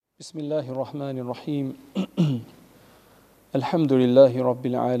بسم الله الرحمن الرحيم الحمد لله رب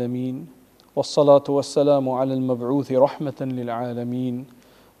العالمين والصلاة والسلام على المبعوث رحمة للعالمين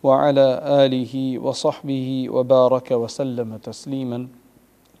وعلى آله وصحبه وبارك وسلم تسليما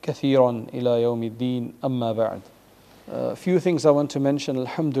كثيرا إلى يوم الدين أما بعد. A few things I want to mention.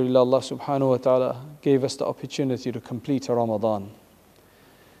 Alhamdulillah, Allah subhanahu wa ta'ala gave us the opportunity to complete a Ramadan.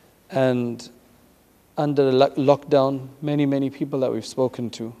 And under the lockdown, many people that we've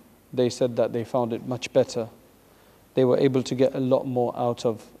spoken to, they said that they found it much better. They were able to get a lot more out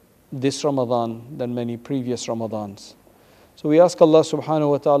of this Ramadan than many previous Ramadans. So we ask Allah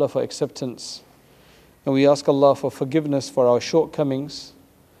subhanahu wa ta'ala for acceptance. And we ask Allah for forgiveness for our shortcomings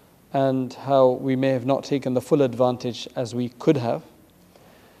and how we may have not taken the full advantage as we could have.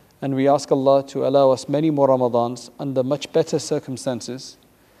 And we ask Allah to allow us many more Ramadans under much better circumstances.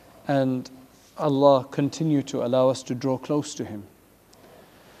 And Allah continue to allow us to draw close to Him.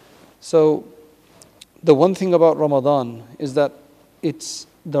 So, the one thing about Ramadan is that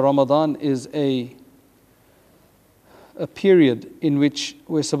the Ramadan is a period in which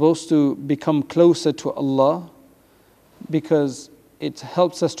we're supposed to become closer to Allah because it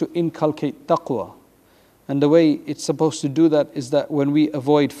helps us to inculcate taqwa. And the way it's supposed to do that is that when we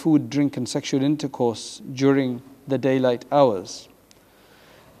avoid food, drink and sexual intercourse during the daylight hours,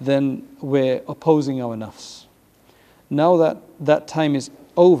 then we're opposing our nafs. Now that that time is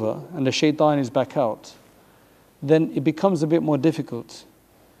over and the shaitan is back out, then it becomes a bit more difficult.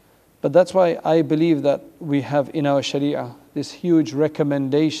 But that's why I believe that we have in our Sharia this huge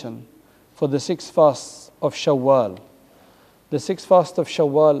recommendation for the 6 fasts of Shawwal. The 6 fasts of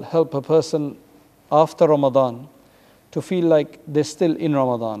Shawwal help a person after Ramadan to feel like they're still in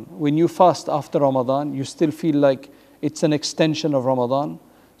Ramadan. When you fast after Ramadan, you still feel like it's an extension of Ramadan.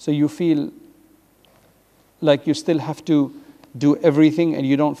 So you feel like you still have to do everything and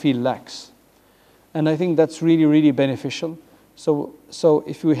you don't feel lax. And I think that's really beneficial. So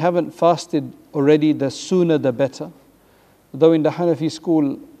if we haven't fasted already, the sooner the better. Though in the Hanafi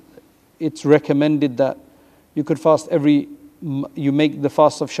school, it's recommended that you could fast you make the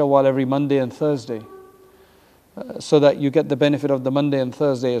fast of Shawwal every Monday and Thursday, so that you get the benefit of the Monday and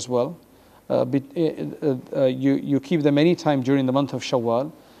Thursday as well. You keep them any time during the month of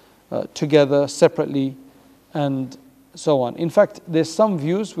Shawwal, together, separately, and so on. In fact, there's some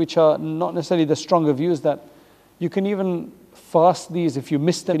views which are not necessarily the stronger views that you can even fast these, if you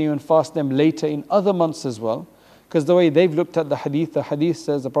miss them, you can even fast them later in other months as well. Because the way they've looked at the hadith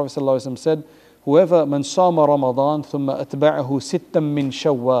says, the Prophet ﷺ said, whoever man sama Ramadan thumma atba'ahu sittam min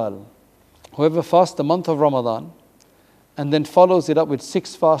Shawwal. Whoever fasts the month of Ramadan and then follows it up with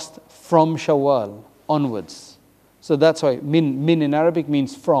 6 fasts from Shawwal onwards. So that's why min in Arabic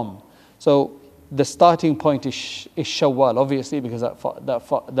means from. So the starting point is Shawwal, obviously, because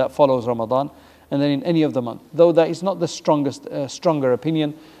that follows Ramadan, and then in any of the month. Though that is not the stronger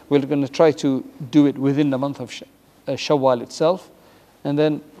opinion, we're going to try to do it within the month of Shawwal itself. And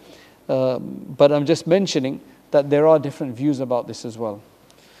then, but I'm just mentioning that there are different views about this as well.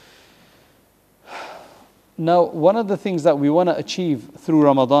 Now, one of the things that we want to achieve through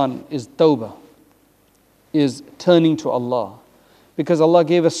Ramadan is tawbah, is turning to Allah. Because Allah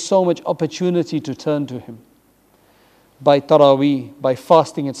gave us so much opportunity to turn to Him. By Taraweeh, by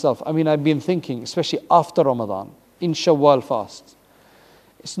fasting itself. I mean, I've been thinking, especially after Ramadan, in Shawwal fast.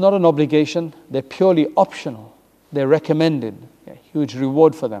 It's not an obligation, they're purely optional. They're recommended, huge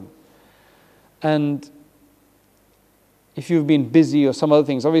reward for them. And if you've been busy or some other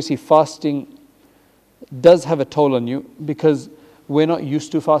things, obviously fasting does have a toll on you because we're not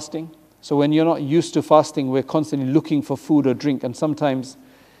used to fasting. So when you're not used to fasting, we're constantly looking for food or drink. And sometimes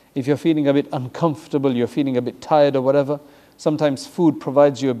if you're feeling a bit uncomfortable, you're feeling a bit tired or whatever, sometimes food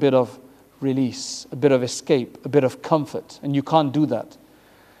provides you a bit of release, a bit of escape, a bit of comfort. And you can't do that.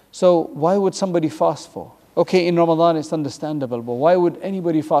 So why would somebody fast for? Okay, in Ramadan it's understandable, but why would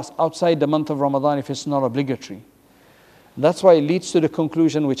anybody fast outside the month of Ramadan if it's not obligatory? That's why it leads to the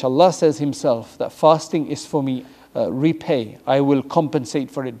conclusion which Allah says Himself, that fasting is for me. Repay, I will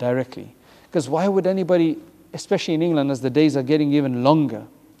compensate for it directly. Because why would anybody, especially in England as the days are getting even longer,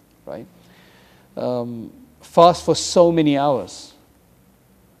 right, fast for so many hours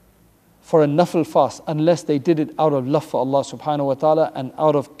for a nafil fast, unless they did it out of love for Allah subhanahu wa ta'ala and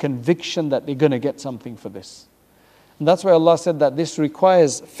out of conviction that they're going to get something for this. And that's why Allah said that this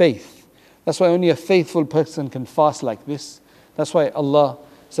requires faith. That's why only a faithful person can fast like this. That's why Allah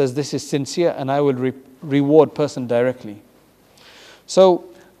says this is sincere and I will reward person directly. So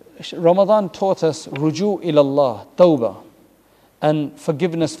Ramadan taught us ruju ilallah, tawbah, and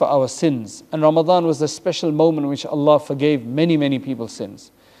forgiveness for our sins. And Ramadan was a special moment in which Allah forgave many people's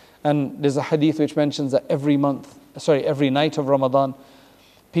sins. And there's a hadith which mentions that every night of Ramadan,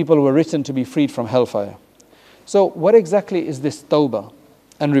 people were written to be freed from hellfire. So what exactly is this tawbah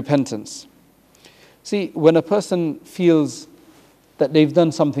and repentance? See, when a person feels that they've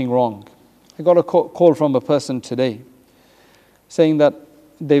done something wrong, I got a call from a person today saying that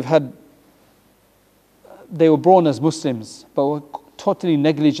they were born as Muslims but were totally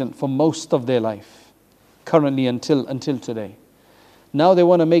negligent for most of their life, currently until today. Now they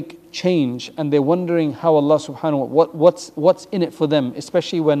want to make change, and they're wondering how Allah subhanahu wa ta'ala, what's in it for them,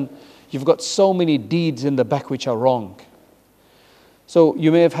 especially when you've got so many deeds in the back which are wrong. So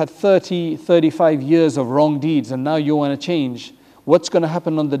you may have had 30, 35 years of wrong deeds, and now you want to change. What's going to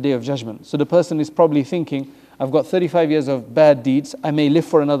happen on the Day of Judgment? So the person is probably thinking, I've got 35 years of bad deeds, I may live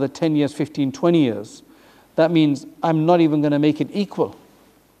for another 10 years, 15, 20 years. That means I'm not even going to make it equal.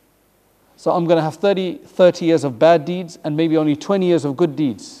 So I'm going to have 30 years of bad deeds and maybe only 20 years of good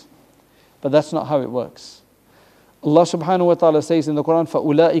deeds. But that's not how it works. Allah subhanahu wa ta'ala says in the Quran,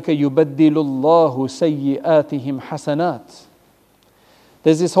 فَأُولَٰئِكَ يُبَدِّلُ اللَّهُ سَيِّئَاتِهِمْ حَسَنَاتٍ.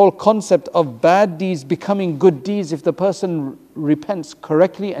 There's this whole concept of bad deeds becoming good deeds if the person repents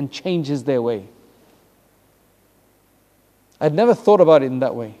correctly and changes their way. I'd never thought about it in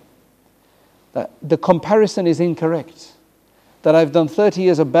that way. That the comparison is incorrect. That I've done 30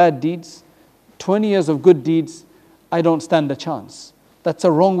 years of bad deeds, 20 years of good deeds, I don't stand a chance. That's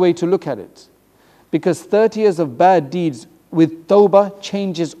a wrong way to look at it. Because 30 years of bad deeds with tawbah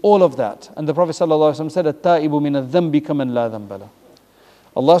changes all of that. And the Prophet ﷺ said, التائب من الذنب كمن لا ذنب له.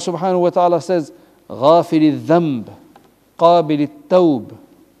 Allah subhanahu wa ta'ala says, غافل الذنب قابل التوب.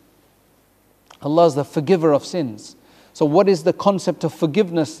 Allah is the forgiver of sins. So what is the concept of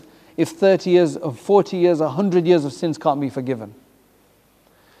forgiveness if 30 years, or 40 years, 100 years of sins can't be forgiven?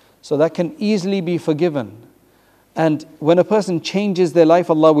 So that can easily be forgiven. And when a person changes their life,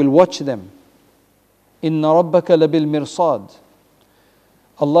 Allah will watch them. Inna rabbaka labil mirsad.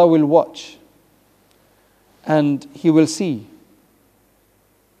 Allah will watch. And He will see.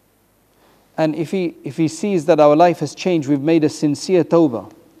 And if he sees that our life has changed, we've made a sincere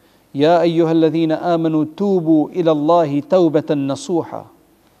tawbah. يا أيها الذين آمنوا توبوا إلى الله توبة نصوحا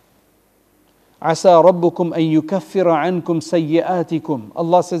عسى ربكم أن يكفر عنكم سيئاتكم.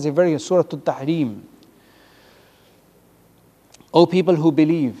 Allah says in very Surah Al-Tahrim, O people who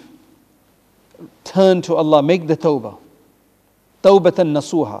believe, turn to Allah, make the tawbah. توبة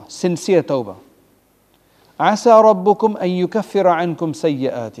نصوحا, sincere tawbah. عسى ربكم أن يكفر عنكم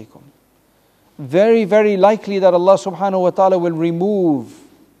سيئاتكم. Very, very likely that Allah subhanahu wa ta'ala will remove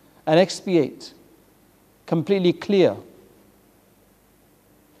and expiate, completely clear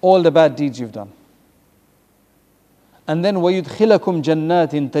all the bad deeds you've done. And then وَيُدْخِلَكُمْ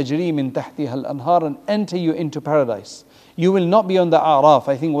جَنَّاتٍ تَجْرِي مِنْ تَحْتِهَا الْأَنْهَارُ, and enter you into paradise. You will not be on the A'raf.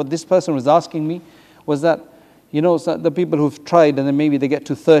 I think what this person was asking me was that, you know, so the people who've tried and then maybe they get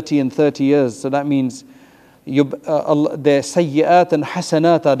to 30 and 30 years, so that means their sayyi'at and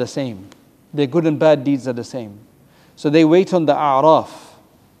hasanat are the same. Their good and bad deeds are the same. So they wait on the A'raf.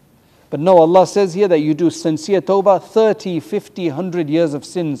 But no, Allah says here that you do sincere tawbah, 30, 50, 100 years of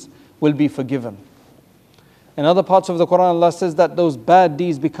sins will be forgiven. In other parts of the Quran, Allah says that those bad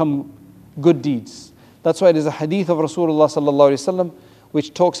deeds become good deeds. That's why there's a hadith of Rasulullah sallallahu alaihi wasallam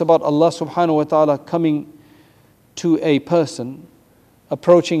which talks about Allah subhanahu wa ta'ala coming to a person,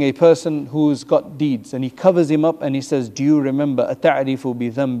 approaching a person who's got deeds, and He covers him up and He says, do you remember أَتَعْرِفُ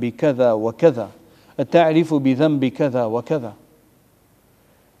بِذَنْبِ كَذَا وَكَذَا أَتَعْرِفُ بِذَنْبِ كَذَا وَكَذَا.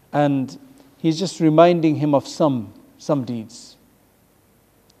 And He's just reminding him of some deeds,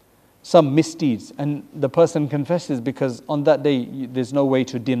 some misdeeds, and the person confesses, because on that day there's no way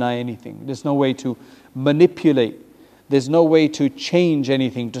to deny anything, there's no way to manipulate, there's no way to change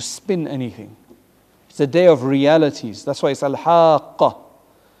anything, to spin anything. It's a day of realities. That's why it's al-haqqa,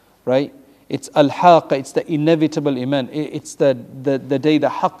 right? It's al-haqqa, it's the inevitable event. It's the day the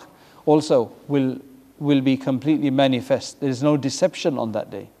haqq also will be completely manifest. There's no deception on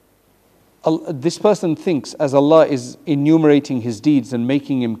that day. This person thinks, as Allah is enumerating his deeds and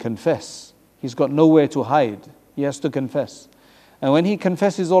making him confess, he's got nowhere to hide. He has to confess. And when he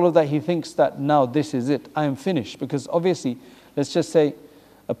confesses all of that, he thinks that now this is it. I am finished. Because obviously, let's just say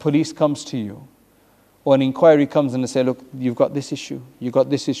a police comes to you, or an inquiry comes and they say, look, you've got this issue, you've got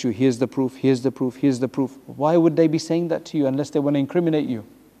this issue, here's the proof, here's the proof, here's the proof. Why would they be saying that to you unless they want to incriminate you?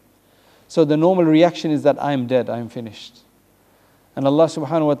 So the normal reaction is that I am dead, I am finished. And Allah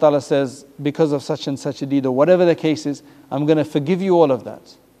subhanahu wa ta'ala says, because of such and such a deed, or whatever the case is, I'm going to forgive you all of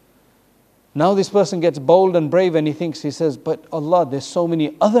that. Now this person gets bold and brave and he says, but Allah, there's so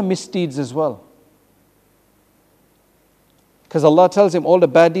many other misdeeds as well. Because Allah tells him all the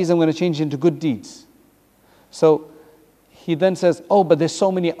bad deeds I'm going to change into good deeds. So he then says, oh, but there's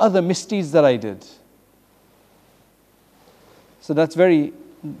so many other misdeeds that I did. So that's very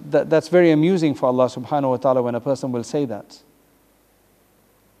amusing for Allah subhanahu wa ta'ala when a person will say that.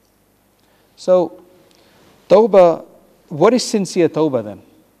 So tawbah, what is sincere tawbah then?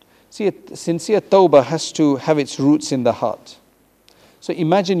 See, sincere tawbah has to have its roots in the heart. So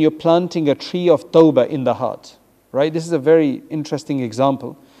imagine you're planting a tree of tawbah in the heart, right? This is a very interesting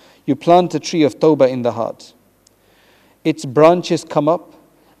example. You plant a tree of tawbah in the heart. Its branches come up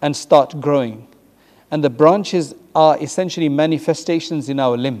and start growing. And the branches are essentially manifestations in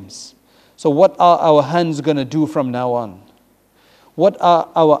our limbs. So what are our hands going to do from now on? What are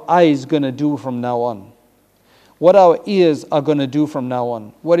our eyes going to do from now on? What our ears are going to do from now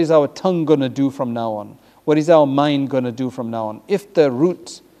on? What is our tongue going to do from now on? What is our mind going to do from now on? If the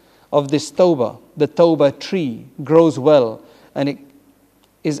root of this tawbah, the tawbah tree, grows well and it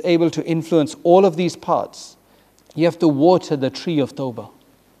is able to influence all of these parts, you have to water the tree of tawbah.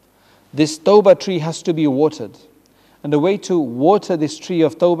 This tawbah tree has to be watered. And the way to water this tree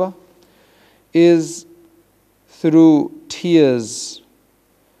of tawbah is through tears,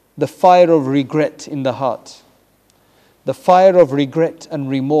 the fire of regret in the heart. The fire of regret and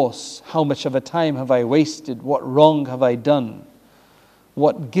remorse. How much of a time have I wasted? What wrong have I done?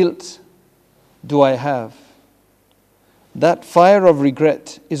 What guilt do I have? That fire of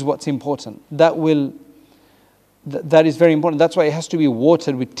regret is what's important. That is very important. That's why it has to be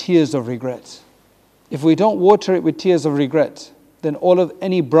watered with tears of regret. If we don't water it with tears of regret, then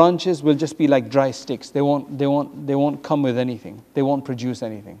any branches will just be like dry sticks. They won't come with anything. They won't produce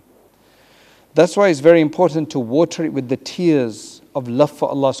anything. That's why it's very important to water it with the tears of love for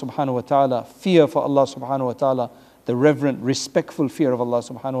Allah subhanahu wa ta'ala, fear for Allah subhanahu wa ta'ala, the reverent, respectful fear of Allah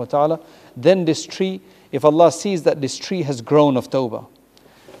subhanahu wa ta'ala. Then this tree, if Allah sees that this tree has grown of tawbah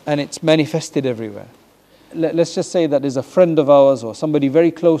and it's manifested everywhere. Let's just say that there's a friend of ours or somebody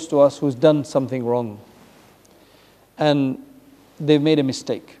very close to us who's done something wrong and they've made a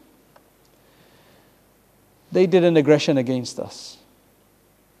mistake. They did an aggression against us.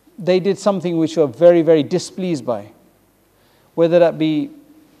 They did something which we are very, very displeased by. Whether that be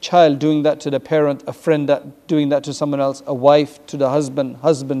child doing that to the parent, a friend doing that to someone else, a wife to the husband,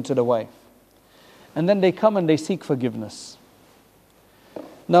 husband to the wife. And then they come and they seek forgiveness.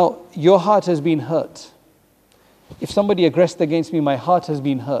 Now, your heart has been hurt. If somebody aggressed against me, my heart has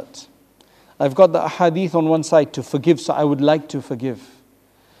been hurt. I've got the hadith on one side to forgive, so I would like to forgive.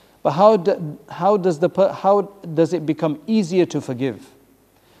 But how does it become easier to forgive?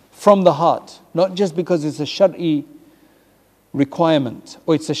 From the heart, not just because it's a Shar'i requirement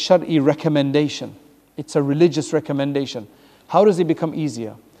or it's a Shar'i recommendation. It's a religious recommendation. How does it become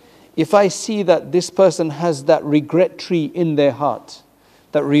easier? If I see that this person has that regret tree in their heart,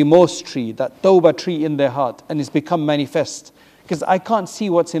 that remorse tree, that tawbah tree in their heart, and it's become manifest, because I can't see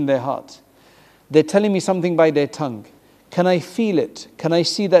what's in their heart. They're telling me something by their tongue. Can I feel it? Can I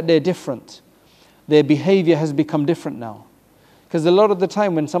see that they're different? Their behavior has become different now. Because a lot of the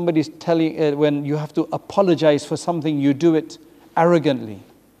time when somebody's when you have to apologize for something, you do it arrogantly.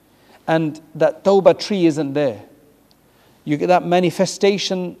 And that tawbah tree isn't there. You get that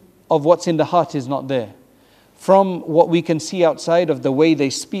manifestation of what's in the heart is not there. From what we can see outside of the way they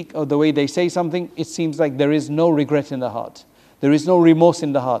speak or the way they say something, it seems like there is no regret in the heart. There is no remorse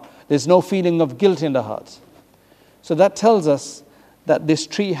in the heart. There's no feeling of guilt in the heart. So that tells us that this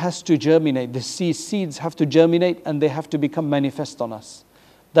tree has to germinate. The seeds have to germinate and they have to become manifest on us.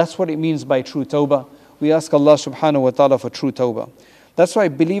 That's what it means by true tawbah. We ask Allah subhanahu wa ta'ala for true tawbah. That's why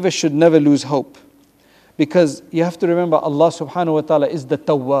believers should never lose hope. Because you have to remember Allah subhanahu wa ta'ala is the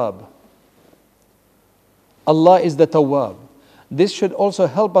tawwab. Allah is the tawwab. This should also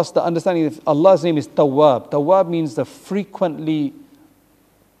help us the understanding that Allah's name is Tawwab. Tawwab means the frequent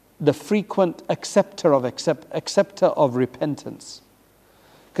acceptor of repentance.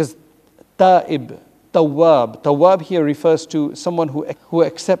 Because Ta'ib, Tawwab here refers to someone who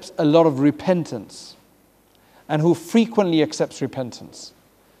accepts a lot of repentance and who frequently accepts repentance.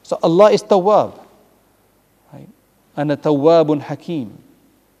 So Allah is Tawwab. Right? Ana Tawwabun Hakim.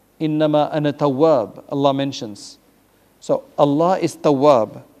 Innama ana Tawwab, Allah mentions. So Allah is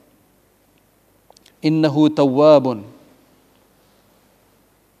Tawwab. Innahu Tawwabun.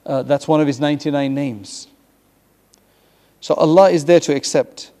 That's one of His 99 names. So Allah is there to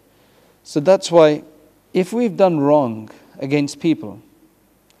accept. So that's why if we've done wrong against people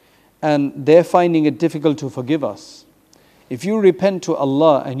and they're finding it difficult to forgive us, if you repent to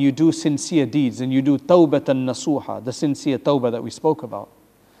Allah and you do sincere deeds and you do tawbatan nasuha, the sincere tawbah that we spoke about,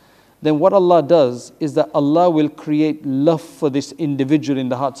 then what Allah does is that Allah will create love for this individual in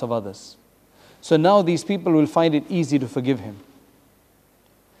the hearts of others. So now these people will find it easy to forgive him.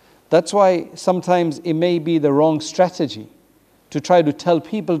 That's why sometimes it may be the wrong strategy to try to tell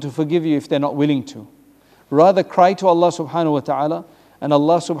people to forgive you if they're not willing to. Rather cry to Allah subhanahu wa ta'ala, and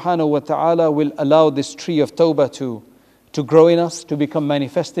Allah subhanahu wa ta'ala will allow this tree of tawbah to grow in us, to become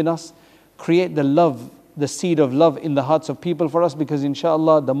manifest in us, create the love, the seed of love in the hearts of people for us, because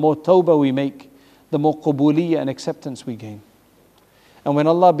inshallah the more tawbah we make, the more qubuliyya and acceptance we gain. And when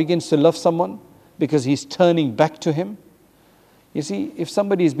Allah begins to love someone because he's turning back to him, you see, if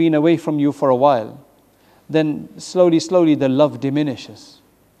somebody's been away from you for a while, then slowly the love diminishes.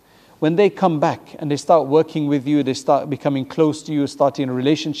 When they come back and they start working with you, they start becoming close to you, starting a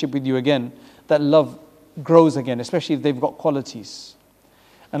relationship with you again, that love grows again, especially if they've got qualities.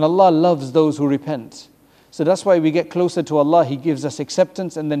 And Allah loves those who repent. So that's why we get closer to Allah. He gives us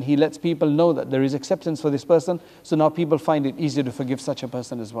acceptance, and then He lets people know that there is acceptance for this person. So now people find it easier to forgive such a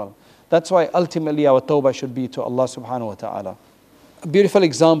person as well. That's why ultimately our tawbah should be to Allah subhanahu wa ta'ala. A beautiful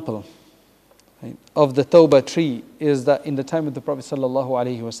example, right, of the tawbah tree is that in the time of the Prophet sallallahu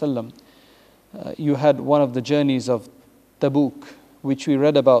alaihi wasallam, you had one of the journeys of Tabuk, which we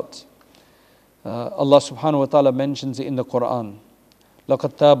read about. Allah subhanahu wa ta'ala mentions it in the Quran.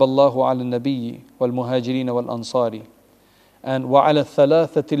 لَقَدْ تَابَ اللَّهُ عَلَى النَّبِيِّ وَالْمُهَاجِرِينَ وَالْأَنصَارِ and وَعَلَى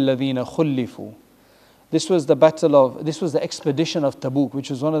الثَّلَاثَةِ الَّذِينَ خُلِّفُوا. This was the expedition of Tabuk, which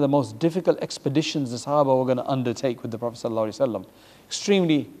was one of the most difficult expeditions the Sahaba were going to undertake with the Prophet sallallahu alaihi wasallam.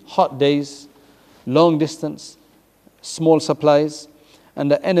 Extremely hot days, long distance, small supplies,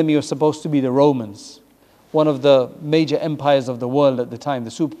 and the enemy was supposed to be the Romans, one of the major empires of the world at the time, the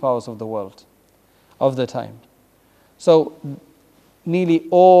superpowers of the world of the time. So nearly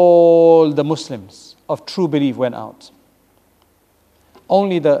all the Muslims of true belief went out.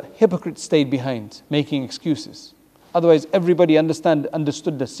 Only the hypocrites stayed behind, making excuses. Otherwise, everybody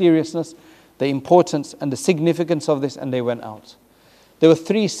understood the seriousness, the importance, and the significance of this, and they went out. There were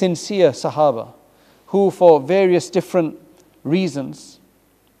 3 sincere Sahaba who, for various different reasons,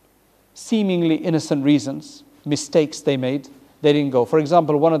 seemingly innocent reasons, mistakes they made, they didn't go. For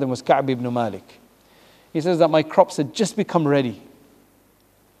example, one of them was Ka'b ibn Malik. He says that my crops had just become ready,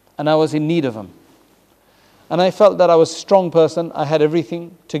 and I was in need of them. And I felt that I was a strong person, I had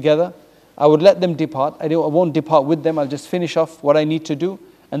everything together. I would let them depart. I won't depart with them, I'll just finish off what I need to do,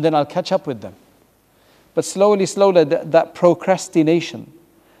 and then I'll catch up with them. But slowly, that procrastination,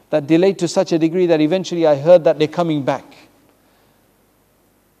 that delayed to such a degree that eventually I heard that they're coming back.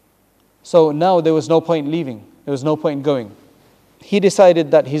 So now there was no point leaving, there was no point going. He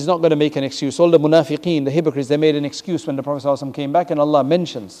decided that he's not going to make an excuse. All the munafiqeen, the hypocrites, they made an excuse when the Prophet ﷺ came back, and Allah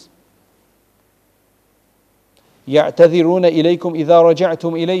mentions, يَعْتَذِرُونَ إِلَيْكُمْ إِذَا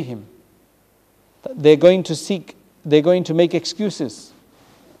رَجَعْتُمْ إِلَيْهِمْ. They're going to make excuses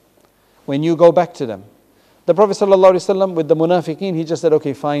when you go back to them. The Prophet ﷺ with the munafiqeen, he just said,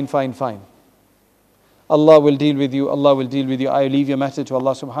 okay, fine. Allah will deal with you, I leave your matter to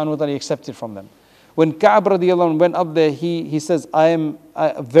Allah subhanahu wa ta'ala, he accepted from them. When Ka'b radiallahu anhu went up there, he says, I am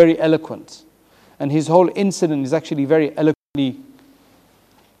very eloquent. And his whole incident is actually very eloquently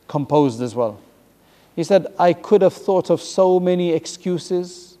composed as well. He said, I could have thought of so many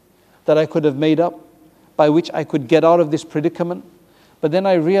excuses that I could have made up by which I could get out of this predicament. But then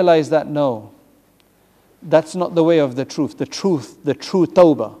I realized that no, that's not the way of the truth. The true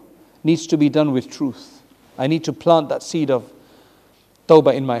tawbah needs to be done with truth. I need to plant that seed of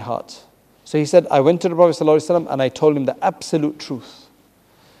tawbah in my heart. So he said, I went to the Prophet ﷺ and I told him the absolute truth.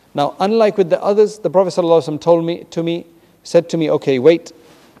 Now, unlike with the others, the Prophet ﷺ said to me, okay, wait,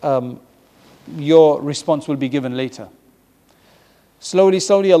 your response will be given later. Slowly,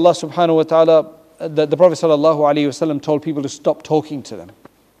 Allah subhanahu wa ta'ala, the Prophet sallallahu alaihi wasallam told people to stop talking to them.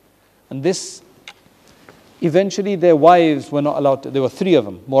 And this, eventually their wives were not allowed to. There were 3 of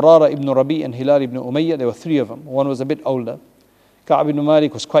them, Murara ibn Rabi and Hilal ibn Umayyah, there were 3 of them. One was a bit older. Ka'b ibn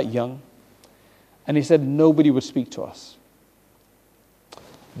Malik was quite young. And he said, nobody would speak to us.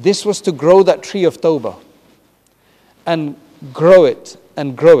 This was to grow that tree of tawbah and grow it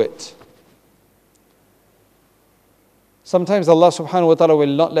and grow it. Sometimes Allah subhanahu wa ta'ala will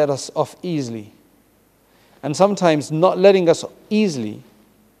not let us off easily. And sometimes not letting us easily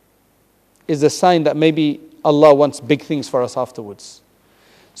is a sign that maybe Allah wants big things for us afterwards.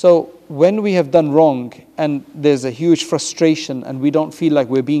 So when we have done wrong and there's a huge frustration and we don't feel like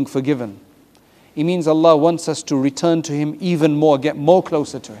we're being forgiven, it means Allah wants us to return to Him even more, get more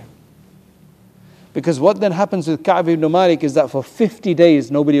closer to Him. Because what then happens with Ka'b ibn Malik is that for 50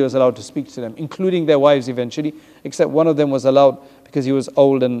 days nobody was allowed to speak to them, including their wives eventually, except one of them was allowed because he was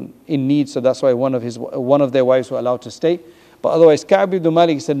old and in need, so that's why one of their wives were allowed to stay. But otherwise, Ka'b ibn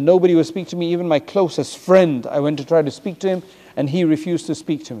Malik said, nobody would speak to me, even my closest friend. I went to try to speak to him, and he refused to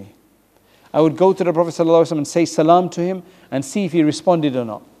speak to me. I would go to the Prophet ﷺ and say salam to him and see if he responded or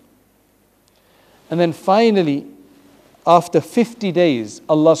not. And then finally, after 50 days,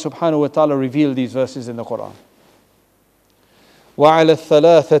 Allah subhanahu wa ta'ala revealed these verses in the Quran. وَعَلَى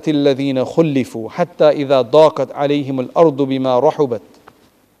الثَّلَاثَةِ الَّذِينَ خُلِّفُوا حَتَّى إِذَا ضَاقَتْ عَلَيْهِمُ الْأَرْضُ بِمَا رَحُبَتْ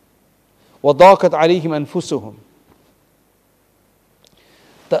وَضَاقَتْ عَلَيْهِمْ أَنفُسُهُمْ.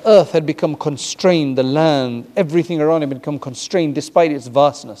 The earth had become constrained, the land, everything around it had become constrained despite its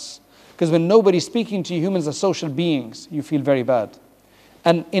vastness. Because when nobody's speaking to you, humans are social beings, you feel very bad.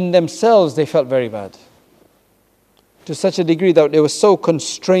 And in themselves, they felt very bad. To such a degree that they were so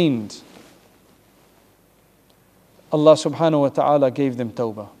constrained. Allah subhanahu wa ta'ala gave them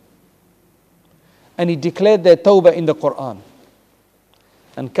tawbah. And He declared their tawbah in the Quran.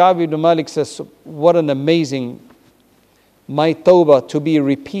 And Ka'b ibn Malik says, what an amazing, my tawbah to be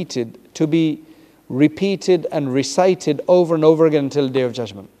repeated and recited over and over again until the Day of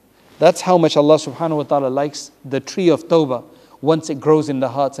Judgment. That's how much Allah subhanahu wa ta'ala likes the tree of tawbah once it grows in the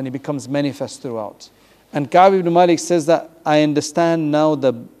hearts and it becomes manifest throughout. And Ka'b ibn Malik says that I understand now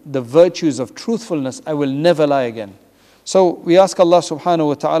the virtues of truthfulness. I will never lie again. So we ask Allah subhanahu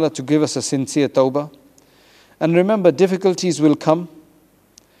wa ta'ala to give us a sincere tawbah. And remember, difficulties will come.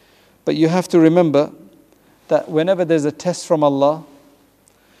 But you have to remember that whenever there's a test from Allah,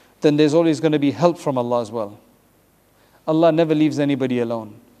 then there's always going to be help from Allah as well. Allah never leaves anybody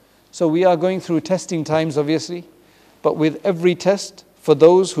alone. So we are going through testing times, obviously. But with every test, for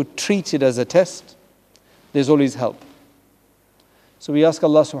those who treat it as a test, there's always help. So we ask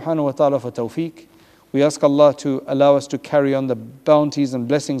Allah subhanahu wa ta'ala for tawfiq. We ask Allah to allow us to carry on the bounties and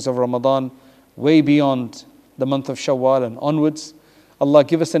blessings of Ramadan way beyond the month of Shawwal and onwards. Allah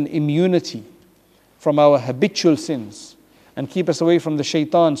give us an immunity from our habitual sins and keep us away from the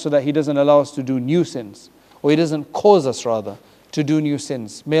shaitan so that he doesn't allow us to do new sins, or he doesn't cause us rather to do new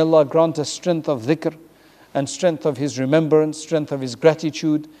sins. May Allah grant us strength of dhikr and strength of His remembrance, strength of His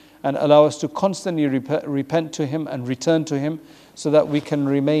gratitude, and allow us to constantly repent to Him and return to Him so that we can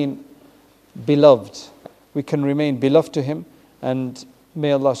remain beloved. We can remain beloved to Him, and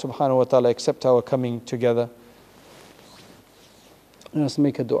may Allah subhanahu wa ta'ala accept our coming together. Let's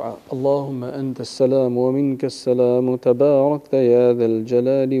make a dua. Allahumma anta as-salam wa minka as-salam tabarakta ya dhal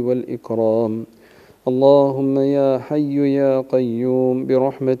jalali wal ikram. Allahumma ya hayyu ya qayyum bi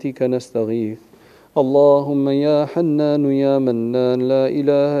rahmatika nastaghith. اللهم يا حنان يا منان لا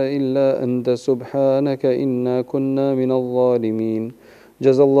إله إلا أنت سبحانك إنا كنا من الظالمين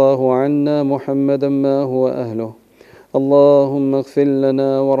جزى الله عنا محمدا ما هو أهله اللهم اغفر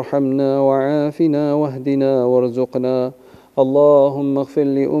لنا وارحمنا وعافنا واهدنا وارزقنا اللهم اغفر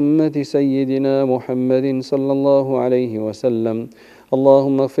لأمة سيدنا محمد صلى الله عليه وسلم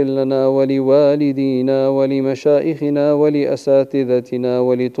اللهم اغفر لنا ولوالدينا ولمشائخنا ولأساتذتنا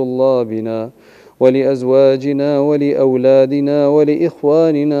ولطلابنا ولأزواجنا ولأولادنا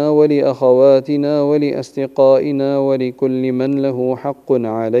ولإخواننا ولأخواتنا ولأصدقائنا ولكل من له حق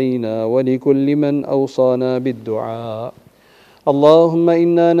علينا ولكل من أوصانا بالدعاء اللهم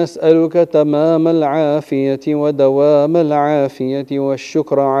إنا نسألك تمام العافية ودوام العافية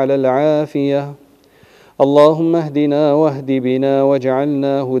والشكر على العافية اللهم اهدنا واهد بنا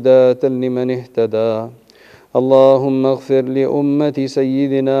واجعلنا هداة لمن اهتدى اللهم اغفر لأمة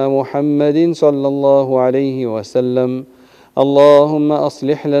سيدنا محمد صلى الله عليه وسلم اللهم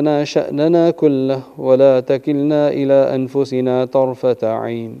أصلح لنا شأننا كله ولا تكلنا إلى أنفسنا طرفة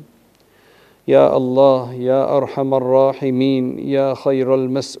عين يا الله يا أرحم الراحمين يا خير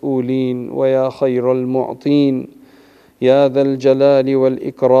المسؤولين ويا خير المعطين يا ذا الجلال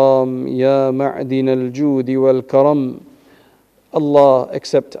والإكرام يا معدن الجود والكرم Allah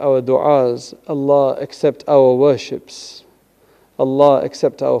accept our du'as, Allah accept our worships, Allah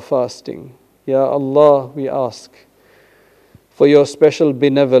accept our fasting. Ya Allah, we ask for your special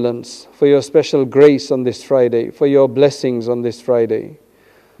benevolence, for your special grace on this Friday, for your blessings on this Friday.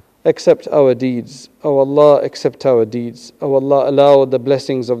 Accept our deeds. O Allah, accept our deeds. O Allah, allow the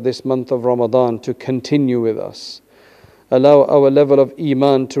blessings of this month of Ramadan to continue with us. Allow our level of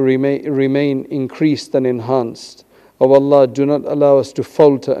Iman to remain increased and enhanced. O Allah, do not allow us to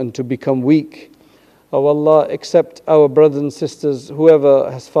falter and to become weak. O Allah, accept our brothers and sisters,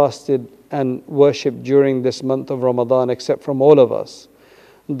 whoever has fasted and worshipped during this month of Ramadan, accept from all of us.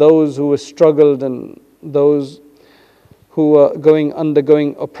 Those who have struggled and those who are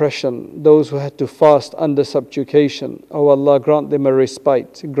undergoing oppression, those who had to fast under subjugation. O Allah, grant them a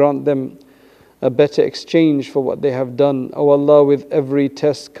respite, grant them a better exchange for what they have done. O Allah, with every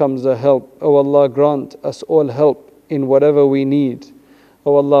test comes a help. O Allah, grant us all help in whatever we need.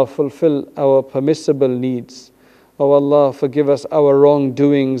 O Allah, fulfill our permissible needs. O Allah, forgive us our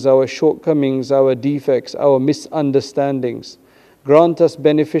wrongdoings, our shortcomings, our defects, our misunderstandings. Grant us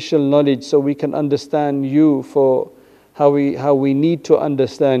beneficial knowledge so we can understand you for how we need to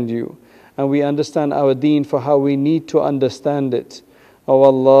understand you. And we understand our deen for how we need to understand it. O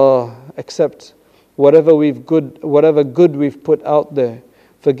Allah, accept whatever good we've put out there.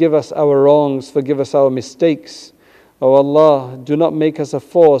 Forgive us our wrongs, forgive us our mistakes. O Allah, do not make us a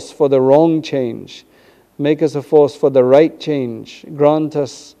force for the wrong change. Make us a force for the right change. Grant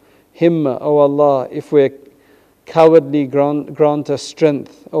us himmah, O Allah. If we're cowardly, grant us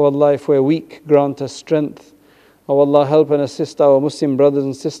strength. O Allah, if we're weak, grant us strength. O Allah, help and assist our Muslim brothers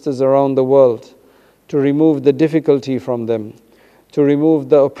and sisters around the world to remove the difficulty from them, to remove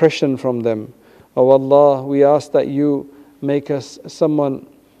the oppression from them. O Allah, we ask that you make us someone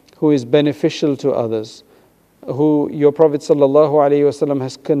who is beneficial to others, who your Prophet ﷺ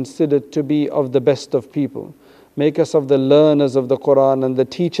has considered to be of the best of people. Make us of the learners of the Quran and the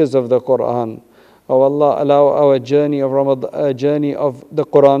teachers of the Quran. O Allah, allow our journey of the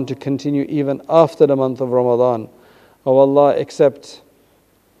Quran to continue even after the month of Ramadan. O Allah, accept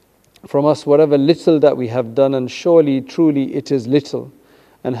from us whatever little that we have done, and surely, truly it is little.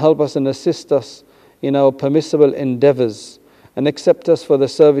 And help us and assist us in our permissible endeavors, and accept us for the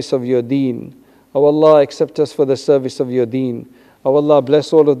service of your deen. O Allah, accept us for the service of your deen. O Allah,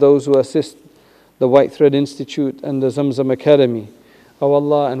 bless all of those who assist the White Thread Institute and the Zamzam Academy. O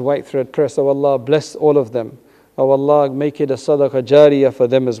Allah, and White Thread Press. O Allah, bless all of them. O Allah, make it a sadaqah jariyah for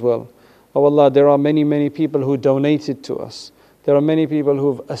them as well. O Allah, there are many, many people who donated to us. There are many people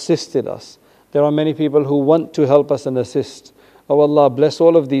who have assisted us. There are many people who want to help us and assist. O Allah, bless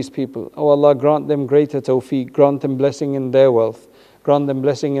all of these people. O Allah, grant them greater tawfiq. Grant them blessing in their wealth. Grant them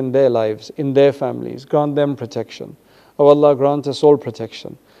blessing in their lives, in their families. Grant them protection. O Allah, grant us all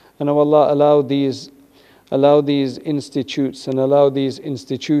protection. And O Allah, allow these institutes and allow these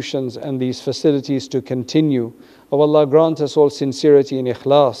institutions and these facilities to continue. O Allah, grant us all sincerity and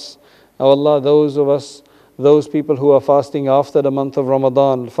ikhlas. O Allah, those people who are fasting after the month of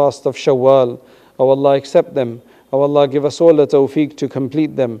Ramadan, fast of Shawwal, O Allah, accept them. O Allah, give us all the tawfiq to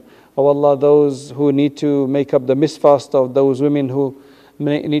complete them. O Allah, those who need to make up the misfast of those women who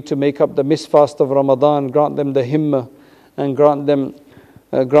need to make up the misfast of Ramadan, grant them the himmah and grant them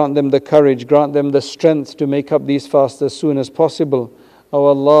the courage, grant them the strength to make up these fasts as soon as possible. O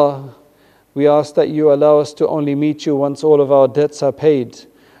Allah, we ask that you allow us to only meet you once all of our debts are paid,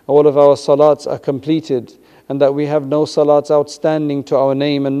 all of our salats are completed, and that we have no salats outstanding to our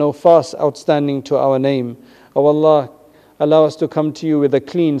name and no fasts outstanding to our name. O Allah, allow us to come to you with a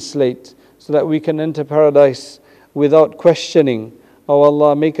clean slate so that we can enter paradise without questioning. O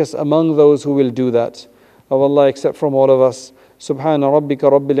Allah, make us among those who will do that. O Allah, accept from all of us. Subhana rabbika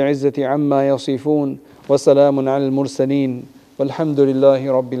rabbil izzati amma yasifun wa salamun ala al-mursaleen walhamdulillahi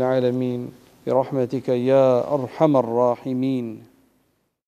rabbil alameen bi rahmatika ya arhamar rahimin.